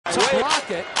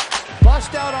block it,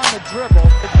 bust out on the dribble,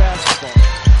 basketball.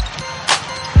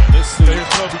 Here's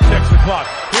Kobe, checks the clock.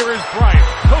 Here is Bryant.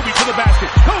 Kobe to the basket.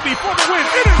 Kobe for the win.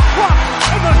 It is blocked.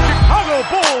 And the Chicago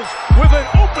Bulls with an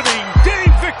opening day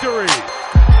victory.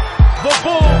 The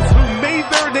Bulls, who made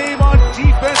their name on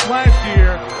defense last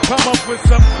year, come up with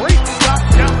some great shots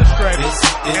down the stretch,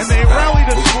 and they rally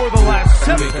to score the last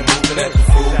 7 minutes.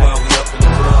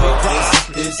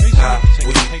 This is how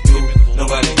we do.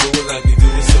 Nobody do it like we do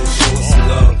it, so show us some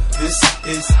love. This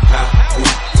is how we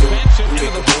do. We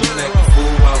make a move like a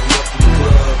fool while we up in the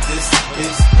club. This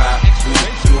is how we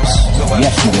do. Nobody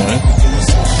do it like we do it,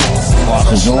 so show us some love. Clock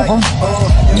is over.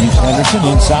 Reeves Henderson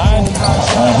inside.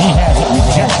 He has it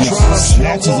rejected.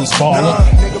 Snatches his ball up.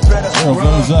 Arrow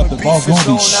goes up. The ball's going to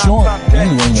be short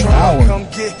anyway to Howard.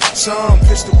 Just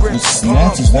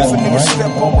snatches that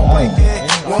one right.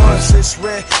 Once it's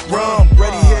red rum,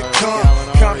 ready here come.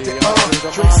 Count it up.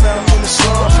 Drink sound in the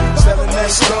slums. Selling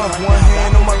that stuff. One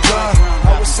hand on my gun.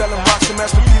 I was selling boxing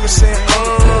master. People saying,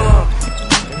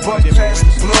 Buck past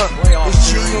the blunt. It's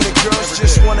G on the girls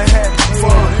just wanna have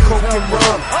fun. Coke and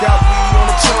rum, got weed on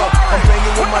the tub. I'm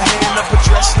banging with my hand up a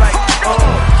dress like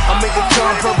I make a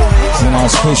come purple haze.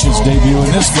 Inauspicious debut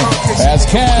in this one as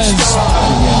Kaz.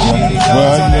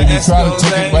 Well, you try to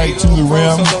take it right to the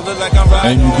rim,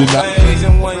 and you did not.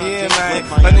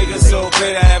 A nigga so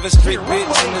great, I have a straight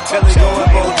bitch in the telly going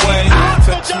both ways.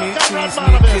 Touch me, tease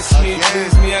me, kiss me,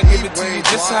 tease me. I give it to you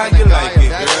just how you like it,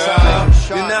 girl.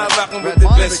 You're now rocking with the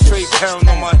best straight pound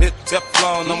on my hip,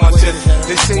 Teflon on my chest.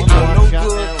 They say I'm no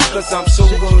good, cause I'm so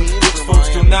good. Rich folks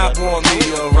do not want me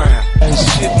around.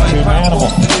 Shit might pop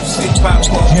off, if shit pop off,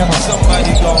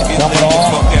 somebody gon' get laid the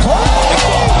fuck out. They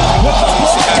call me the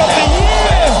police, I got that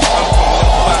fast. I'm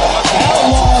coming up out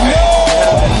of my kid.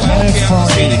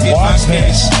 Watch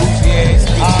this.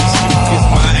 It's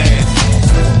my ass.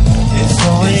 It's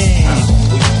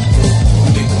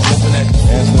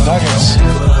There's the Nuggets.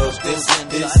 This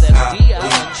is how we do.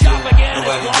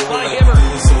 Nobody do it like we do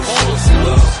it, so show us some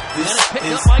love. This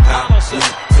is how we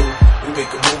do. We make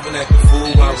a move and act a fool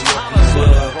while we up in the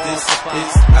club. This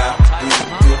is how we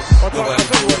do. Nobody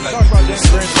do it like we do it,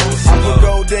 so show us some love.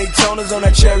 Gold Daytonas on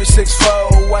that cherry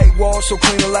 6-4. White wall so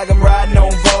clean like I'm riding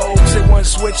on Vogue. Sit one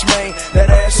switch, man, that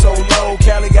ass so low.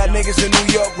 Cali got niggas in New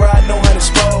York riding on how to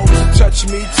spose. Touch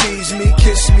me, tease me,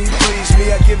 kiss me, please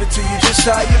me. I give it to you just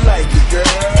how you like it, girl.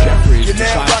 You're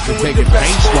now rocking with the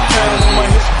best pound on my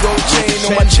hip, gold chain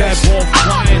on my chest. That ball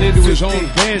flying into his own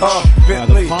bench.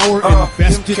 The power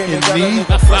invested in me.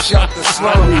 Fresh out the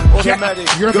slum. Automatic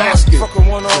your gun. basket. Fuck a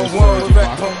one-on-one.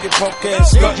 Back punk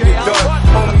ass gun. Get done.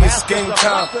 Homie, it's game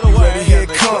time. You ready? Here it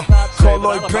come. Call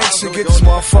Lloyd Banks to get this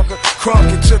motherfucker crunk.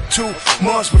 It took 2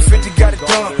 months, but 50 got it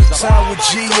done. Signed with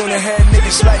G on the head,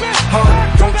 niggas like,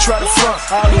 don't try to front.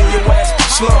 I'll leave your ass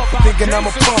slump. Thinking I'm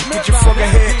a punk. Get your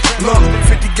fucking head lump.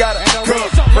 50 got a gun.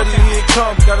 Ready, here it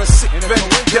come. Got a sick bang.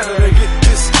 Better to get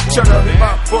this. Shut up in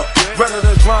my butt. Better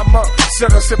to drama.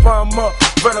 Set a sip on up.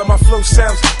 Better my flow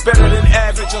sounds better than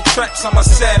average. On tracks, I'm a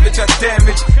savage. I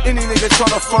damage any nigga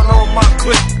tryna front on my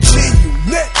clip. G, you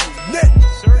net.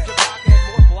 Serge Ibaka had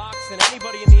more blocks than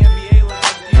anybody in the NBA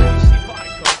last year. You see why,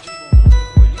 coach?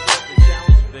 Well, you get the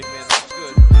challenge, big man. That's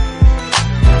good.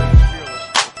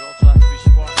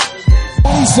 Fearless.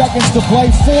 20 seconds to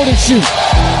play, 4 to shoot.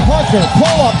 Parker,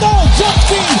 pull up, no, jump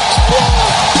team,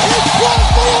 it's blocked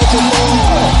by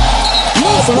Oklahoma.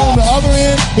 But on the other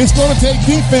end, it's going to take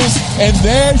defense, and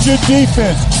there's your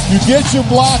defense. You get your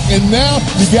block, and now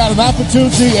you got an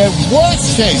opportunity at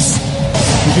worst case.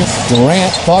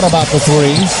 Durant thought about the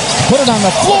threes, put it on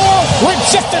the floor,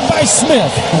 rejected by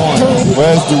Smith.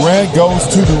 As Durant goes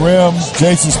to the rim,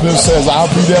 Jason Smith says, I'll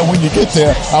be there when you get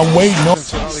there. I'm waiting on.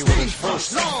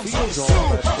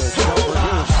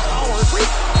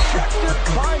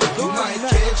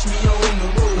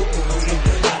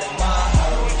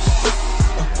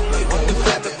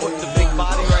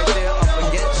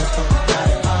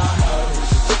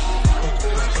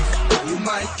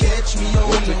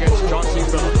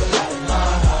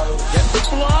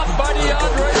 Blocked by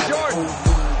DeAndre Jordan.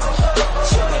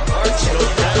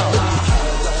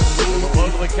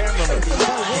 Close the camera.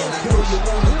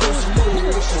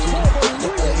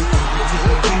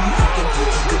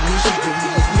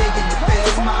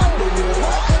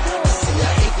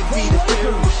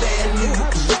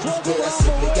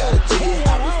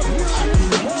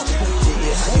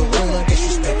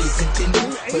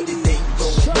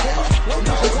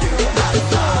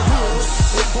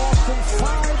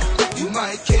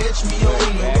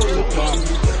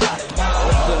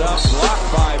 Blocked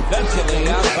by Bentley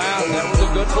outbound. That was a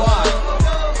good block.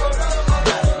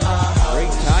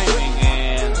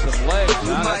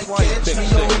 That's why he's picked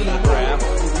 6 in the draft.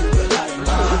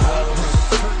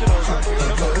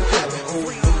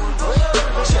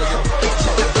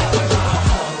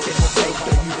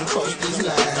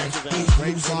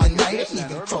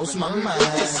 Close my mind.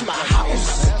 It's my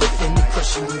house. Defend the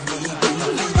crushing with me.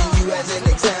 Leaving you as an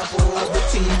example of the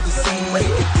team to see.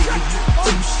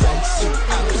 2 strikes, 2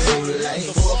 out. Blue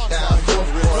light. 4 down, 4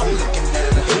 4. Looking at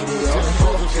a video.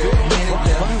 Minute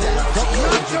down, down.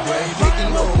 She great.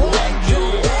 Making no like you.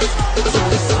 So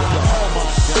it's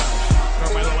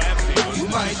you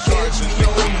might catch me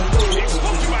on the road.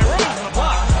 Exposed by Ross. The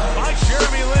block by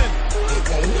Jeremy Lin.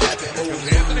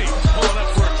 Anthony pulling up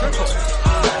for a triple.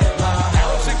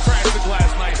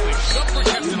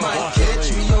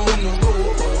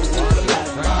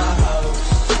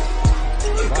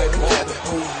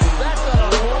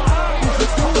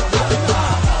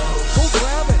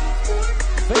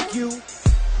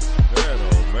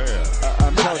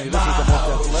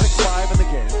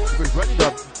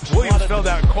 Williams fell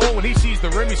down cold. When he sees the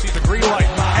rim, he sees the green light.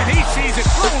 And he sees it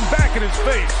thrown back in his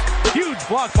face. Huge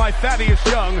block by Thaddeus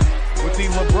Young with the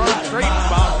LeBron trade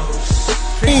foul.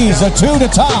 He's a 2 to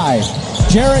tie.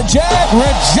 Jarrett Jack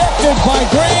rejected by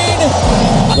Green.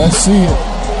 Let's see it.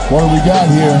 What do we got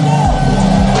here?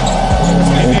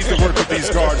 He needs to work with these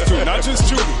guards too, not just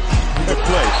shooting. He can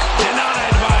play.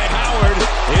 Denied by Howard.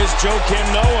 Here's Joakim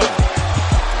Noah.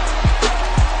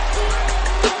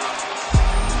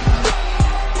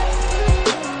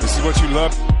 What you love.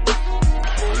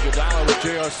 Iguodala with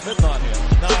J.R. Smith on him.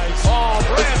 Nice. Oh,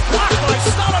 Brand blocked by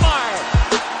Stoudemire.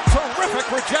 Terrific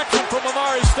rejection from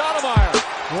Amari Stoudemire.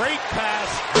 Great pass,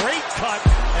 great cut,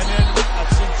 and then a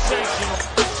sensational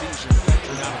season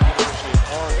venture down to the University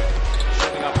of Oregon.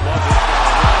 Setting up Lovers.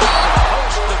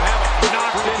 Host of having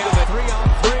knocked into the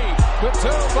 3-on-3. The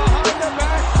 2 behind the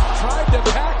back. Tried to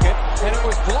pack it, and it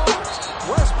was blocked.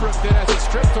 Westbrook did as it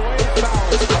stripped away and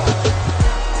foul is called.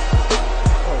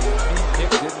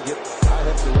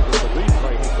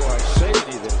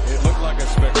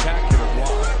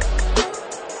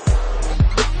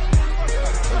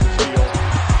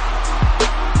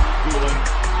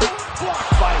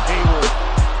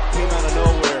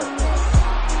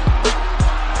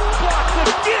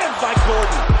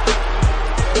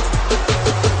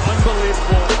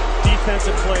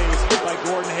 Defensive plays by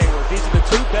Gordon Hayward. These are the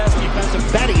 2 best defensive.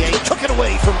 Battier took it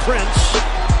away from Prince.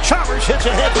 Chalmers hits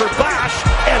ahead for Bosh,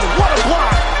 and what a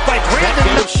block by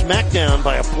Brandon. Smackdown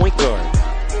by a point guard.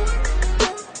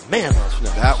 Man,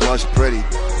 that was pretty.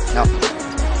 Now,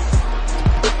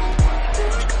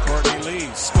 Courtney Lee,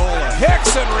 Scola,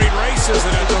 Hickson erases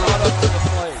it at the run up to the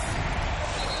plate.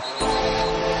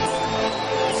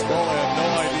 Scola had no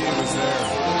idea he was there.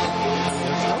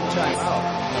 There's no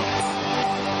timeout.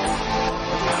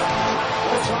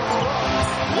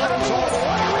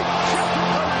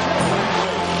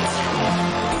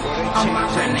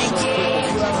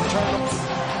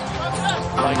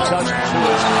 like touch to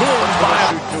his kid,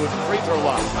 fired to his free throw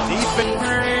line. Defense.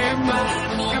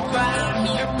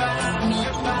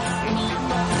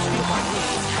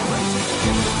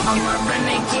 I'm a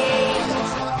renegade.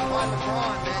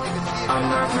 I'm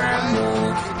a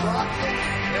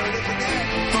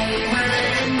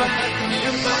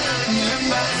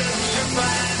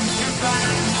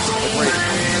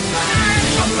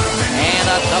and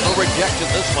another rejection,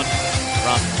 this one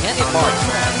from Kenyon Martin.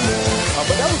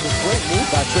 But that was a great move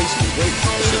by Tracy Bates.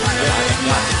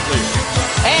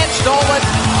 And stolen.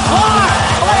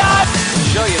 Block! To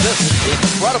show you this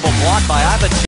incredible block by Ivan.